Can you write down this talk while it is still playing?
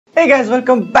Hey guys,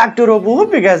 welcome back to Robu.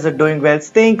 Hope you guys are doing well,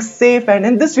 staying safe, and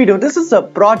in this video, this is a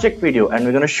project video and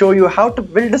we're going to show you how to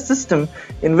build a system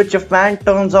in which a fan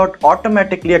turns out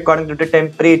automatically according to the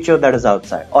temperature that is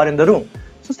outside or in the room.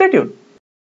 So stay tuned.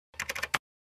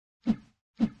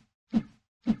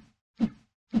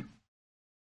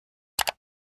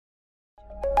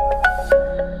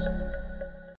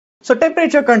 So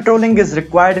temperature controlling is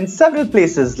required in several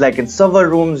places like in server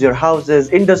rooms, your houses,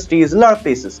 industries, a lot of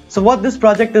places. So what this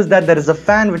project is that there is a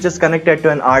fan which is connected to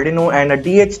an Arduino and a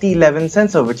DHT11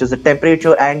 sensor, which is a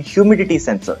temperature and humidity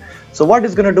sensor. So what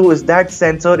it's going to do is that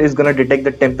sensor is going to detect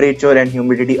the temperature and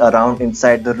humidity around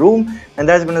inside the room, and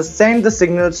that is going to send the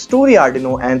signals to the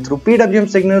Arduino, and through PWM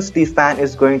signals the fan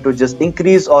is going to just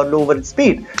increase or lower its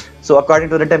speed. So according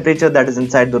to the temperature that is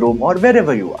inside the room or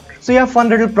wherever you are. So yeah, fun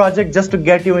little project just to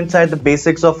get you inside the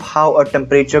basics of how a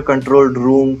temperature controlled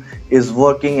room is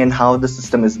working and how the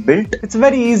system is built. It's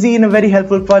very easy and a very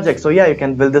helpful project. So yeah, you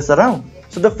can build this around.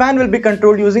 So the fan will be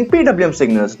controlled using PWM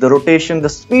signals. The rotation, the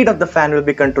speed of the fan will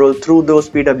be controlled through those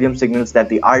PWM signals that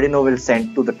the Arduino will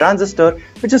send to the transistor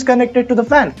which is connected to the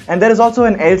fan. And there is also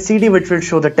an LCD which will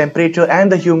show the temperature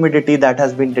and the humidity that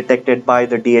has been detected by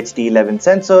the DHT11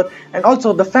 sensor, and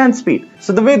also the fan speed.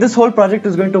 So the way this whole project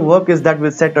is going to work is that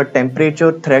we'll set a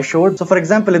temperature threshold. So for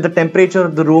example, if the temperature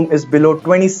of the room is below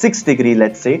 26 degrees,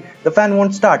 let's say, the fan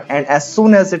won't start, and as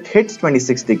soon as it hits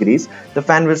 26 degrees, the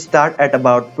fan will start at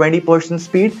about 20%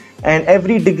 speed, and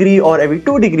every degree or every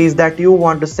 2 degrees that you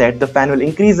want to set, the fan will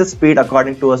increase the speed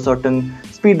according to a certain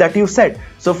speed that you set.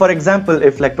 So for example,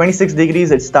 if like 26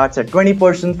 degrees, it starts at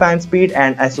 20% fan speed,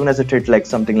 and as soon as it hits like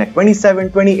something like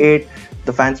 27, 28,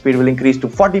 the fan speed will increase to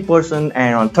 40%,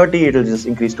 and on 30 it will just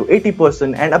increase to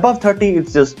 80%, and above 30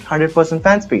 it's just 100%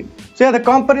 fan speed. So yeah, the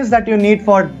components that you need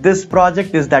for this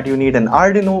project is that you need an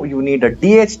Arduino, you need a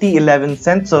DHT11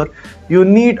 sensor, you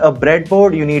need a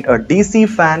breadboard, you need a DC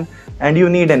fan, and you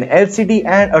need an LCD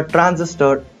and a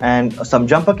transistor and some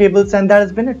jumper cables, and that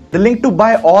has been it. The link to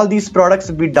buy all these products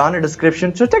will be down in the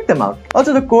description, so check them out.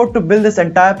 Also, the code to build this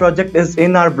entire project is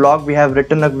in our blog. We have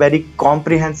written a very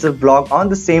comprehensive blog on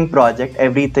the same project,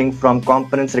 everything from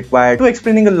components required to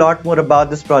explaining a lot more about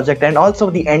this project and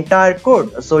also the entire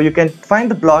code. So you can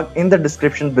find the blog in the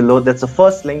description below. That's the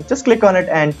first link. Just click on it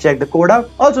and check the code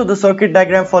out. Also, the circuit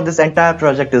diagram for this entire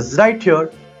project is right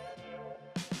here.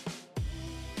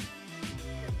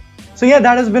 So yeah,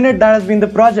 that has been it. That has been the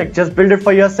project. Just build it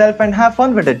for yourself and have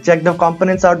fun with it. Check the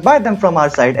components out, buy them from our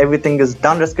site. Everything is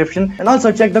down description. And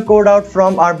also check the code out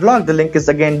from our blog. The link is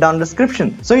again down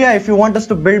description. So yeah, if you want us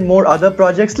to build more other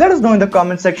projects, let us know in the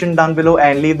comment section down below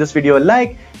and leave this video a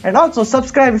like. And also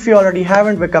subscribe if you already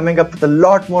haven't. We're coming up with a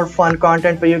lot more fun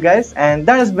content for you guys. And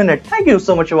that has been it. Thank you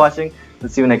so much for watching. We'll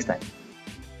see you next time.